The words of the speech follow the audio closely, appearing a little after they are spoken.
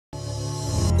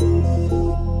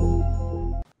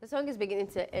The song is beginning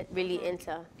to really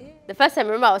enter. The first time,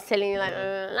 remember, I was telling you like,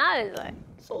 now it's like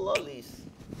so lollies.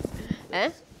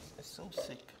 Eh? It's so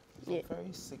sick. It's a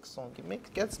very sick song.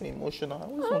 It gets me emotional. I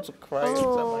always want to cry every time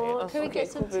I hear it. Can we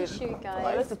get some tissue,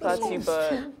 guys? Let's support you,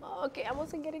 but okay, I'm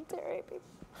also getting teary.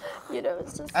 You know,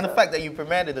 it's just. And the fact that you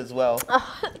premiered it as well.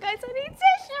 Guys, I need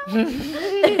tissue.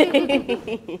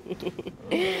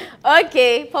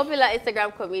 Okay, popular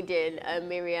Instagram comedian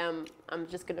Miriam, I'm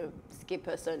just gonna skip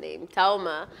her surname,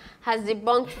 Taaooma, has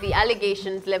debunked the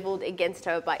allegations leveled against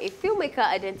her by a filmmaker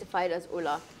identified as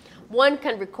Ola. One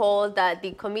can recall that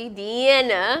the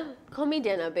comedienne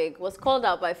was called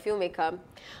out by a filmmaker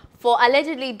for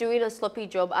allegedly doing a sloppy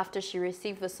job after she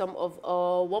received the sum of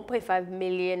 1.5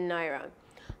 million naira.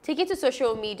 Taking to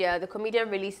social media, the comedian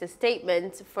released a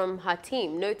statement from her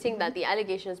team, noting that the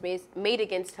allegations made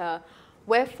against her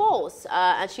were false.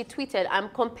 And she tweeted, "I'm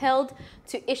compelled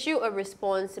to issue a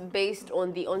response based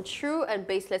on the untrue and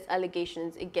baseless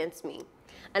allegations against me.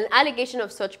 An allegation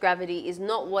of such gravity is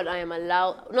not what I am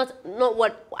allowed, not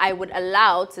what I would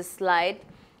allow to slide,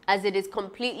 as it is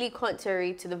completely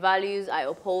contrary to the values I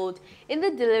uphold in the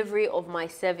delivery of my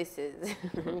services."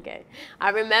 Okay. I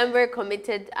remain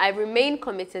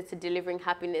committed to delivering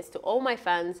happiness to all my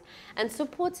fans and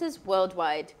supporters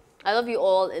worldwide. I love you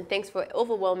all, and thanks for an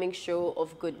overwhelming show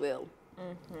of goodwill.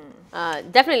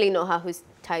 Definitely not her who's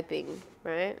typing,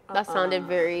 right? That sounded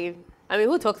very, I mean,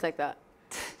 who talks like that?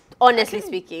 Honestly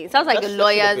speaking, it sounds like a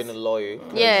lawyer. Been a lawyer.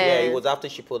 Yeah, it was after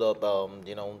she put up,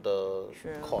 you know, the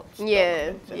court.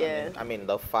 Yeah, I mean,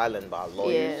 the filing by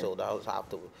lawyers, so that was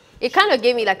after. It kind of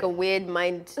gave me like a weird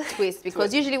mind twist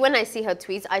because usually when I see her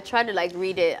tweets, I try to like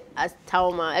read it as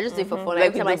Taaooma. I just do it for fun.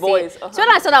 Like with the voice. So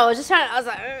when I saw that, I was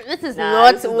like, this is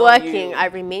not working. I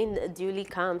remained duly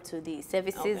calm to the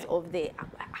services of the.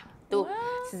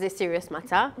 This is a serious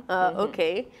matter.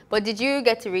 Okay, but did you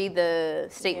get to read the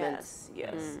statements?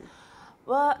 Yes.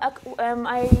 Well, I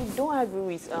don't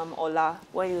agree with Ola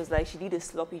when he was like she did a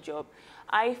sloppy job.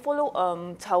 I follow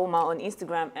Taaooma on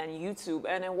Instagram and YouTube,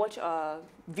 and I watch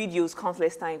videos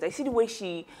countless times. I see the way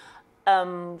she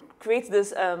creates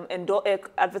this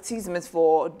advertisements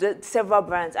for several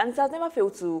brands, and it has never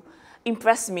failed to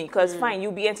impress me because fine,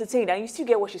 you'll be entertained and you still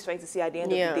get what she's trying to say at the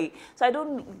end of the day. So I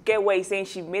don't get where he's saying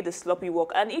she made the sloppy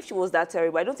work. And if she was that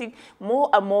terrible, I don't think more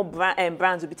and more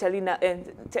brands would be telling her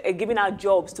and giving out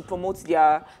jobs to promote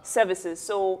their services.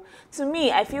 So to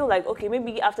me, I feel like, okay,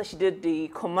 maybe after she did the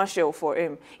commercial for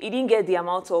him, he didn't get the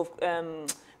amount of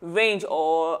range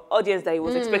or audience that he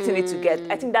was expecting it to get.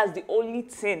 I think that's the only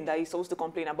thing that he's supposed to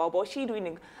complain about. But she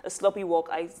doing a sloppy work,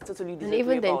 I totally disagree about that. And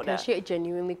even then, can she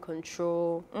genuinely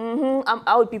control?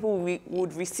 How people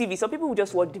would receive it. Some people would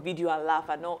just watch the video and laugh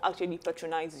and not actually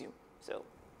patronize you. So,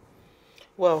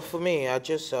 well, for me, I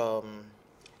just, you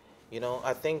know,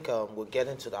 I think we're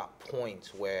getting to that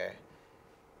point where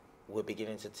we're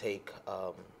beginning to take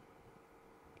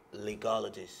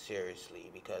legalities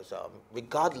seriously, because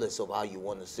regardless of how you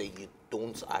want to say you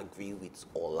don't agree with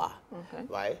Ola,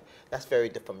 right? That's very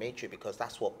defamatory because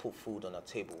that's what put food on the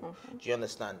table. Do you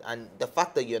understand? And the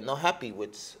fact that you're not happy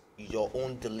with your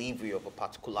own delivery of a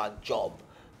particular job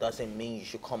doesn't mean you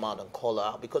should come out and call her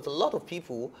out, because a lot of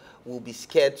people will be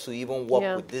scared to even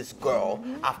work with this girl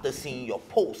after seeing your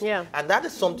post. And that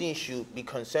is something you should be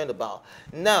concerned about.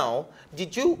 Now, you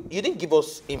didn't give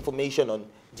us information on,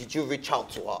 did you reach out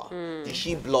to her? Did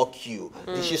she block you?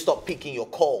 Did she stop picking your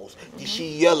calls? Did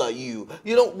she yell at you?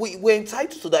 You know, we're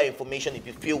entitled to that information if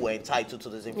you feel we're entitled to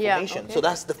this information. So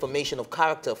that's defamation of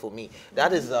character for me.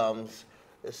 That is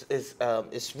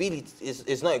it's really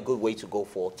not a good way to go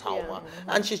for Taaooma.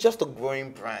 And she's just a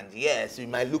growing brand. Yes, it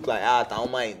might look like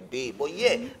Taaooma is big, but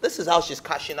this is how she's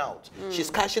cashing out.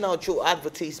 She's cashing out through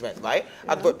advertisement, right?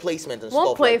 Advert placement and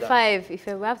stuff like that. 1.5 if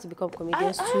we have to become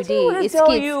comedians today. It's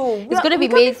Skit. It's going to be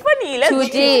made funny.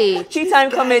 Today. Tea time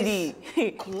comedy.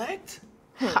 Collect?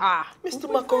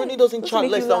 Mr. Macaroni doesn't charge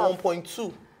less than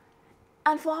 1.2.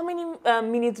 And for how many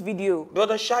minutes video?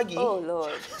 Brother Shaggy. Oh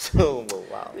Lord. Oh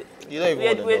wow. You don't even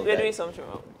want to know we're doing something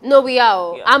wrong. No, we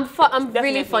are. I'm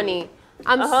really funny.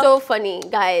 I'm so funny,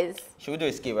 guys. Should we do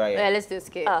a skit right here? Yeah, let's do a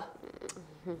skit. What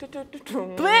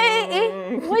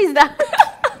is that?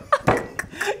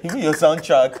 You mean your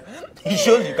soundtrack? It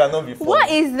shows you cannot be funny. What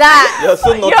is that? You're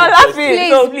so not laughing.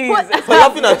 So please. We're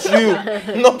laughing at you.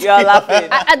 Not you're laughing.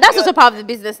 That's also part of the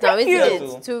business now, isn't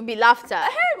it? To be laughed at.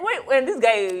 Wait, when this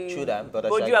guy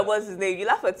Boju, what's his name? You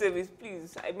laugh at him,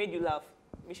 please. I made you laugh.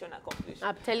 Mission accomplished.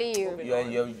 I'm telling you.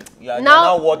 You're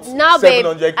now what? Now, babe,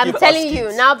 700K I'm telling you,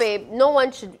 now, babe, no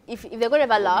one should, if they're going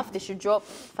to ever laugh, they should drop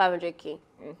 500K.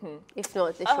 If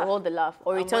not, they should hold the laugh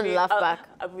or return the laugh back.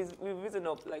 We've risen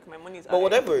up, like my money's But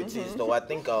whatever it is, though, I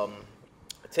think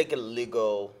take a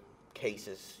legal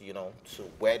cases, you know, to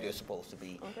where they're supposed to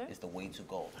be is the way to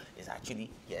go. It's actually,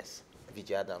 yes,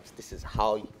 Vijay Adams, this is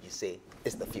how you say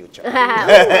it's the future.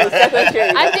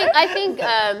 I think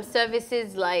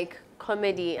services like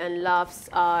comedy and laughs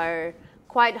are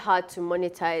quite hard to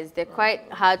monetize. They're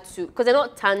quite hard to, because they're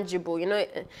not tangible. You know,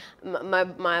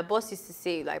 my boss used to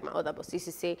say, like my other boss used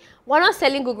to say, we're not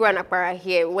selling Google and Akbara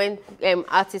here when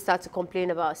artists start to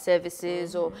complain about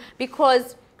services or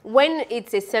because when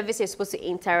it's a service you're supposed to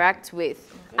interact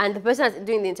with and the person that's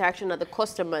doing the interaction are the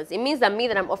customers, it means that me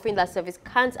that I'm offering that service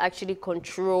can't actually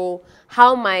control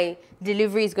how my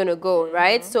delivery is going to go,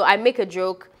 right? So I make a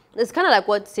joke. It's kind of like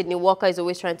what Sydney Walker is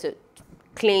always trying to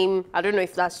claim. I don't know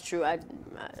if that's true.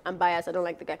 I'm biased. I don't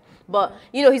like the guy. But,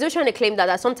 you know, he's always trying to claim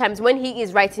that sometimes when he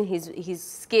is writing his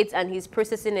skits and he's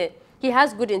processing it, he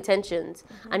has good intentions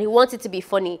and he wants it to be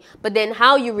funny. But then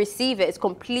how you receive it is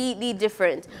completely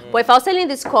different. But if I was selling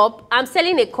this cup, I'm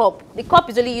selling a cup. The cup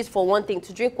is only used for one thing,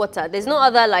 to drink water. There's no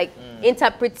other like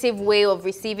interpretive way of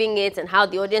receiving it and how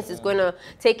the audience is going to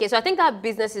take it. So I think that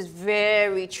business is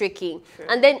very tricky.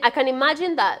 And then I can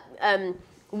imagine that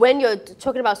when you're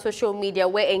talking about social media,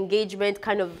 where engagement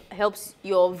kind of helps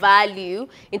your value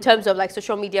in terms of like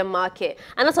social media market.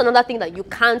 And that's another thing that you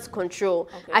can't control.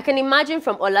 I can imagine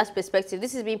from Ola's perspective,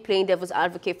 this has been playing devil's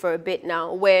advocate for a bit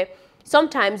now, where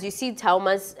sometimes you see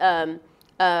Taoma's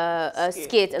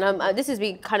skit, and this has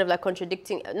been kind of like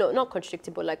contradicting, no, not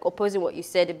contradicting, but like opposing what you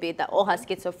said a bit, that all her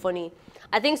skits are funny.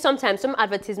 I think sometimes some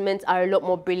advertisements are a lot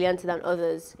more brilliant than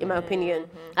others, in my opinion.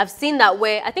 I've seen that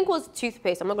where, I think it was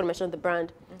toothpaste, I'm not going to mention the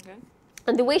brand.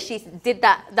 And the way she did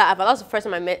that was the first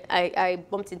time I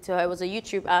bumped into her. It was a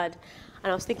YouTube ad.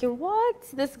 And I was thinking, what?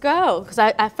 This girl? Because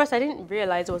at first I didn't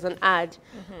realize it was an ad.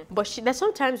 But there's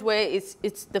sometimes where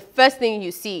it's the first thing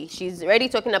you see. She's already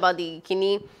talking about the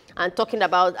kidney and talking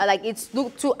about, like, it's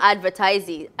too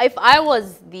advertising. If I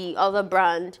was the other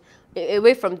brand,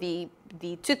 away from the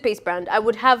toothpaste brand, I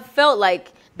would have felt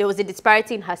like there was a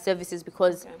disparity in her services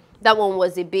because that one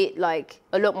was a bit like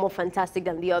a lot more fantastic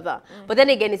than the other. But then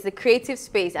again, it's the creative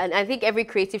space, and I think every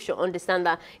creative should understand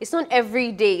that it's not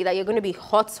every day that you're going to be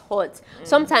hot.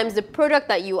 Sometimes the product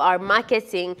that you are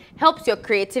marketing helps your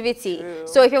creativity.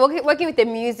 So if you're working with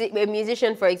a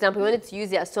musician, for example, you wanted to use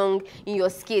their song in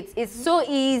your skits, it's so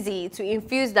easy to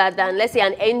infuse that than, let's say,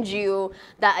 an NGO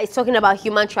that is talking about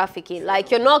human trafficking.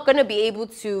 Like, you're not going to be able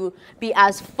to be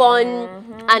as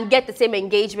fun and get the same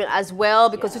engagement as well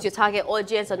because it's your target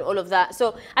audience and all of that.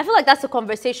 So I feel like that's a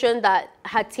conversation that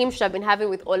her team should have been having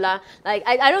with Ola. Like,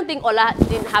 I don't think Ola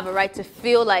didn't have a right to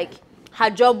feel like her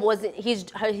job wasn't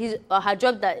her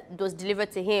job that was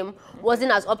delivered to him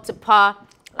wasn't as up to par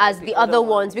as the other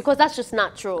ones, because that's just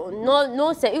natural.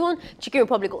 No, even Chicken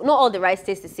Republic, not all the rice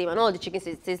tastes the same, and all the chicken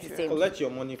tastes the same. Collect your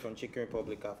money from Chicken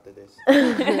Republic after this.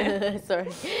 Sorry.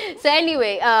 So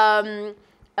anyway,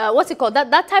 what's it called?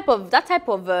 That type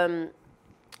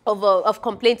of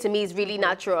complaint to me is really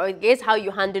natural. I guess how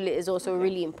you handle it is also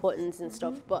really important and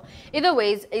stuff. But either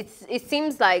ways, it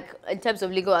seems like in terms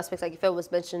of legal aspects, like Ife was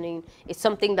mentioning, it's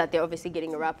something that they're obviously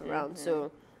getting a wrap around.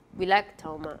 So we like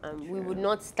Taaooma, and we would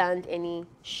not stand any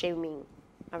shaming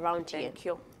around here. Thank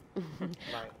you.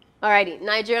 Alrighty,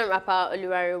 Nigerian rapper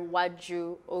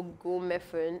Oluwarewaju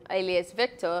Ogumefun, alias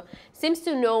Vector, seems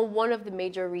to know one of the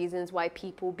major reasons why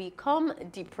people become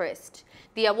depressed.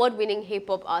 The award-winning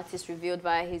hip-hop artist revealed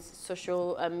via his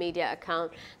social media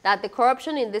account that the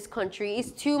corruption in this country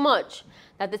is too much,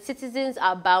 that the citizens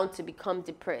are bound to become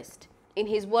depressed. In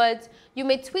his words, you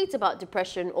may tweet about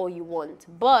depression all you want,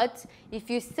 but if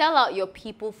you sell out your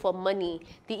people for money,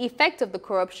 the effect of the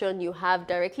corruption you have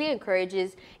directly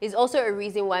encourages is also a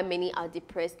reason why many are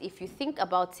depressed if you think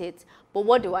about it. But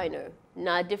what do I know?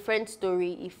 Nah, different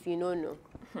story if you don't know.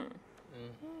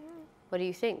 What do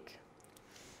you think?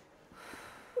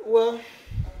 Well,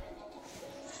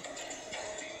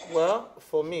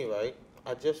 for me, right,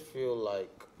 I just feel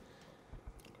like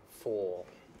for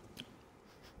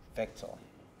Vector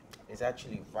is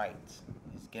actually right.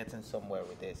 He's getting somewhere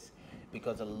with this,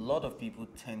 because a lot of people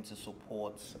tend to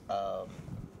support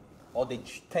or they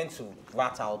tend to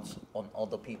rat out on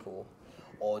other people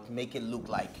or make it look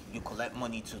like you collect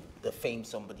money to defame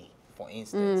somebody, for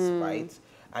instance, right?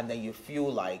 And then you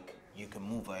feel like you can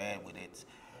move ahead with it.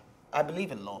 I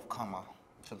believe in law of karma.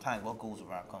 Sometimes what goes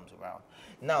around comes around.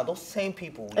 Now, those same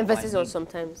people... Emphasis on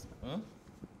sometimes.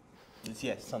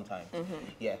 Yes, sometimes.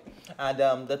 Yeah.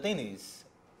 And the thing is,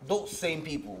 those same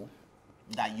people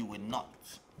that you were not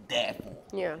there for,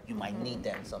 you might need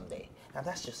them someday. And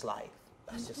that's just life.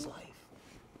 That's just life.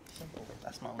 Simple.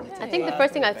 That's my only I take. think the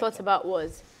first thing I thought about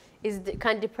was,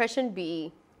 can depression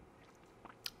be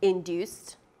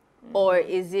induced, or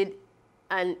is it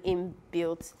an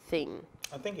inbuilt thing?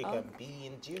 I think it can be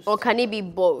induced. Or can it be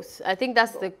both? I think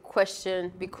that's the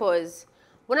question, because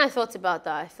when I thought about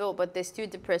that, I thought, but there's still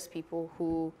depressed people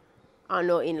who are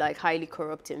not in like highly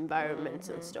corrupt environments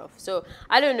and stuff. So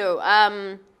I don't know.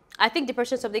 I think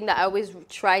depression is something that I always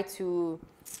try to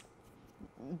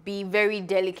be very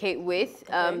delicate with.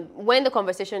 When the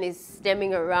conversation is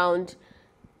stemming around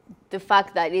the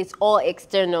fact that it's all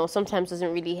external, sometimes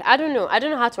doesn't really, I don't know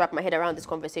how to wrap my head around this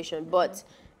conversation, but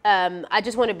I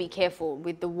just want to be careful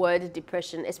with the word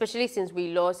depression, especially since we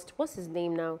lost, what's his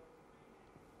name now?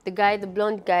 The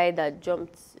blonde guy that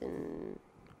jumped in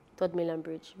Third Mainland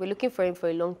Bridge. We're looking for him for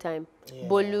a long time. Yeah.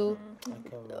 Bolu.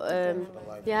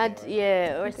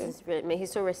 May he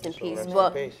so rest in peace.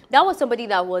 But that was somebody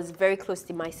that was very close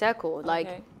to my circle.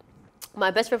 Like,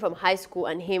 my best friend from high school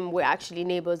and him were actually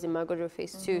neighbors in Magodo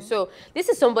Phase 2. So this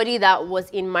is somebody that was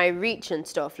in my reach and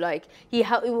stuff. Like, he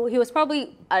was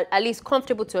probably at least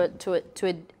comfortable to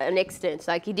an extent.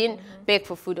 Like, he didn't beg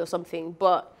for food or something,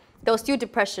 but there was still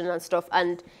depression and stuff.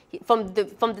 And from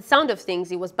the sound of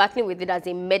things, he was battling with it as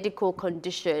a medical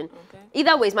condition.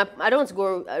 Either ways, I don't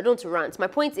want to rant. My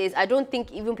point is, I don't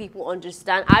think even people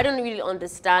understand. I don't really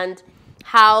understand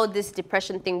how this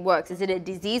depression thing works. Is it a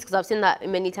disease? Because I've seen that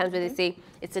many times where they say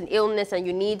it's an illness and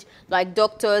you need like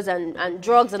doctors and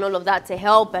drugs and all of that to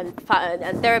help, and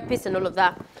therapists and all of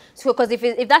that. So because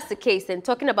if that's the case, then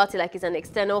talking about it like it's an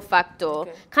external factor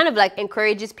kind of like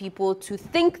encourages people to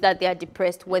think that they are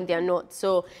depressed when they are not.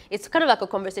 So it's kind of like a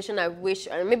conversation I wish,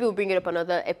 and maybe we'll bring it up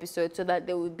another episode so that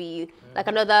there will be like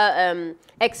another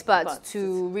expert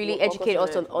to really educate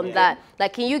us on that.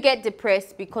 Like, can you get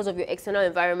depressed because of your external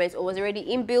environment, or was it already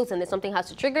inbuilt and then something has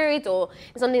to trigger it, or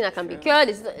it's something that can be cured?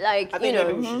 It's like, I think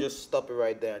maybe we should just stop it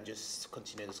right there and just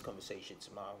continue this conversation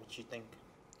tomorrow. What do you think?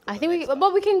 I think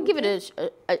we can give it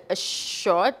a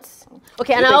shot.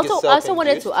 Okay, and I also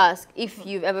wanted to ask if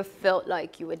you've ever felt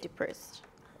like you were depressed.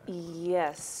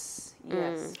 Yes.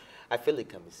 I feel it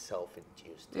can be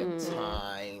self-induced. There are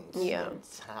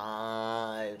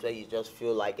times where you just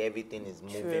feel like everything is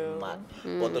moving mad.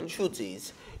 But the truth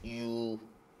is, you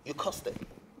caused it.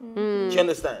 Do you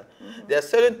understand? There are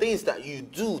certain things that you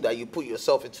do that you put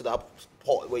yourself into that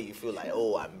part where you feel like,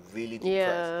 oh, I'm really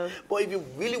depressed. But if you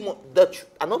really want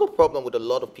another problem with a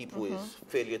lot of people is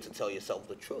failure to tell yourself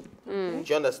the truth. Do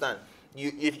you understand?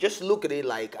 You just look at it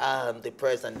like, I'm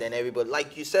depressed, and then everybody,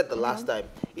 like you said the last time,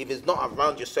 if it's not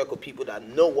around your circle, people that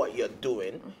know what you're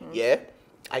doing,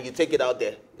 and you take it out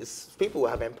there, it's people who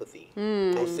have empathy,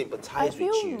 they'll sympathize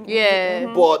with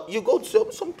you. But you go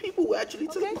to some people who actually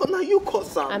tell you, now you cause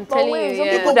some. I'm telling you,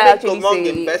 you go make the wrong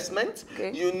investment.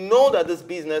 You know that this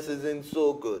business isn't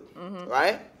so good,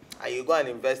 right? And you go and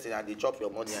invest in it, and they chop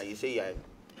your money, and you say,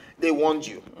 they warned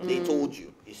you, they told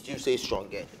you, you still say strong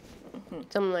again.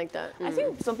 Something like that. I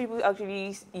think some people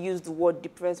actually use the word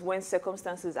depressed when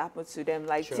circumstances happen to them,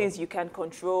 like things you can't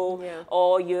control,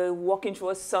 or you're walking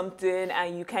towards something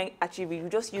and you can't achieve it. You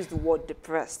just use the word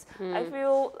depressed. I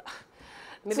feel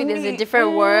maybe there's a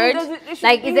different word.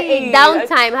 Like, is it a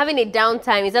downtime? Having a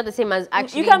downtime, is that the same as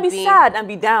actually you can be sad and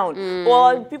be down,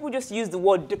 or people just use the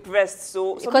word depressed.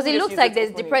 So because it looks like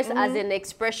there's depressed as an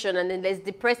expression, and then there's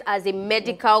depressed as a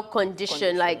medical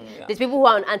condition. Like, there's people who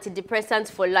are on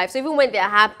antidepressants for life. So even when they're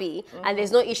happy and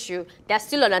there's no issue, they're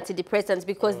still on antidepressants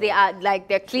because they are like,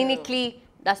 they're clinically,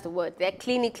 that's the word, they're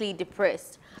clinically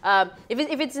depressed. If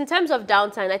it's in terms of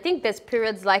downtime, I think there's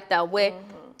periods like that where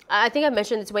I think I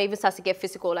mentioned this, where it even starts to get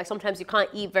physical. Like, sometimes you can't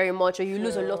eat very much, or you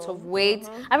lose a lot of weight.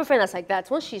 I have a friend that's like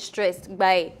that. Once she's stressed,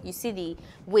 you see the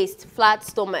waist, flat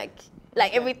stomach,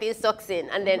 like everything sucks in.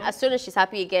 And then as soon as she's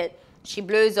happy again, she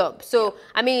blows up. So,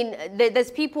 I mean,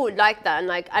 there's people like that. And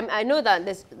like, I know that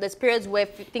there's periods where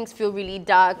things feel really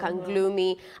dark and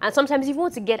gloomy. And sometimes you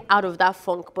want to get out of that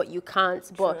funk, but you can't.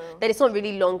 But then it's not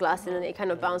really long lasting, and it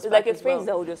kind of bounces back. Like a phase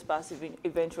that will just pass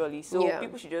eventually. So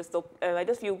people should just stop. I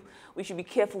just feel we should be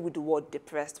careful with the word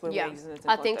depressed when we're using it in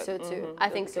I think so too. I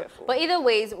think so. But either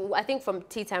ways, I think from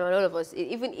tea time and all of us,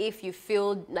 even if you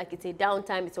feel like it's a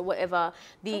downtime, it's a whatever,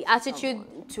 the attitude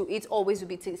to it always would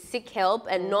be to seek help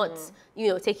and not,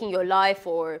 taking your life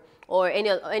or any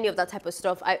of that type of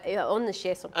stuff. I want to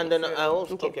share something. And then I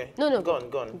also go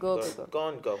on.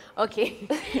 Go. Okay.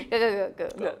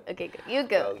 Go. Okay, go. You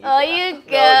go. You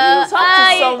talk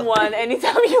to someone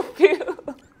anytime you feel.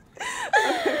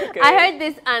 Okay. I heard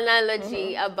this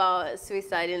analogy about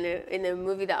suicide in a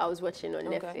movie that I was watching on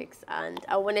Netflix, and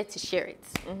I wanted to share it.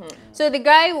 So the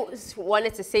guy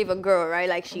wanted to save a girl, right?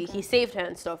 Like he saved her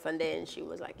and stuff, and then she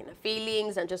was like in her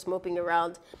feelings and just moping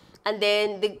around. And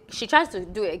then she tries to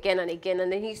do it again and again,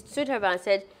 and then he stood her and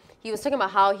said he was talking about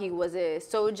how he was a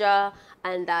soldier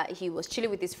and that he was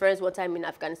chilling with his friends one time in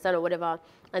Afghanistan or whatever,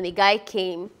 and the guy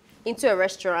came into a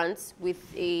restaurant with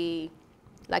a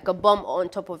bomb on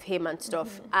top of him and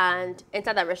stuff, and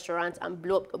entered that restaurant and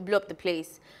blew up the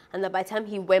place. And then by the time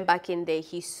he went back in there,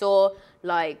 he saw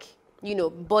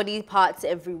body parts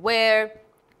everywhere,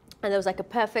 and there was like a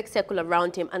perfect circle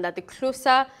around him, and that the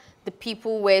closer the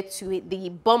people were to the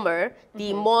bomber,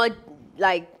 the more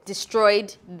like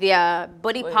destroyed their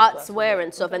body parts were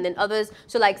and stuff, and then others,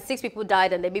 so like 6 people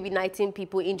died and then maybe 19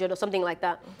 people injured or something like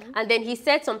that. And then he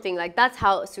said something like, that's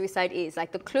how suicide is,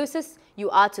 like the closest you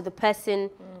are to the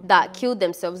person that killed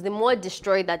themselves, the more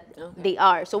destroyed that they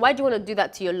are. So why do you want to do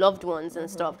that to your loved ones and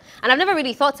stuff? And I've never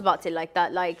really thought about it like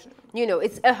that, like,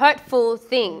 it's a hurtful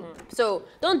thing. So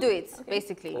don't do it,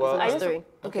 basically. Well, I just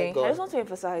want to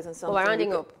emphasize on something. we're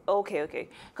rounding up. Okay.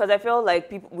 Because I feel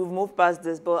like we've moved past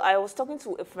this, but I was talking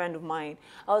to a friend of mine.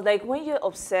 I was like, when you're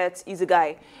upset, he's a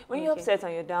guy. When you're upset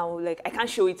and you're down, like, I can't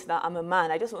show it that I'm a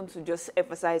man. I just want to just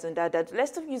emphasize on that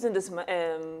let's stop using this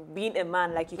being a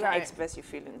man, like you can't express your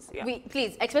feelings. Yeah.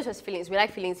 Please, express your feelings. We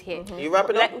like feelings here. You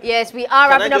wrapping up? Yes, we are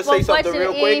wrapping up. Can I just say something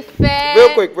real quick?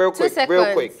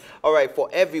 Real quick. All right, for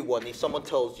everyone, if someone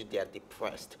tells you they're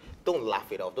depressed, don't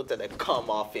laugh it off. Don't tell them, come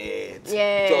off it.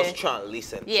 Yeah. Just try and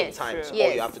listen. Yes, sometimes true.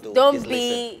 all you have to do don't is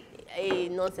listen. Be a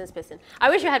nonsense person. I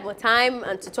wish we had more time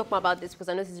and to talk more about this because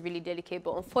I know this is really delicate,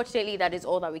 but unfortunately that is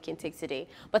all that we can take today.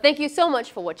 But thank you so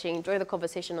much for watching. Enjoy the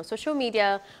conversation on social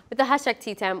media with the hashtag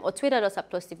 #TeaTime or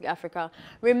Twitter.com/PlusTVAfrica.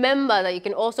 Remember that you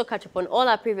can also catch up on all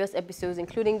our previous episodes,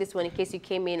 including this one in case you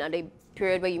came in at a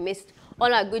period where you missed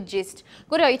all our good gist.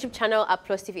 Go to our YouTube channel at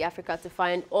 +TV Africa to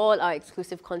find all our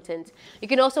exclusive content. You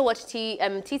can also watch Tea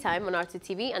Time on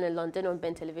RTTV and in London on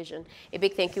Ben Television. A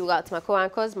big thank you out to my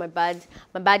co-anchors, my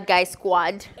bad guy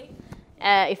squad.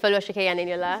 Ifelo Shike and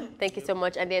Eniola, thank you so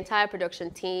much, and the entire production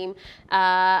team.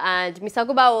 And Mr.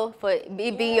 Gubao for it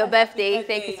being your birthday,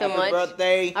 thank you so much. Happy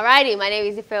birthday. Alrighty, my name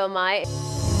is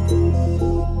Ifeoma.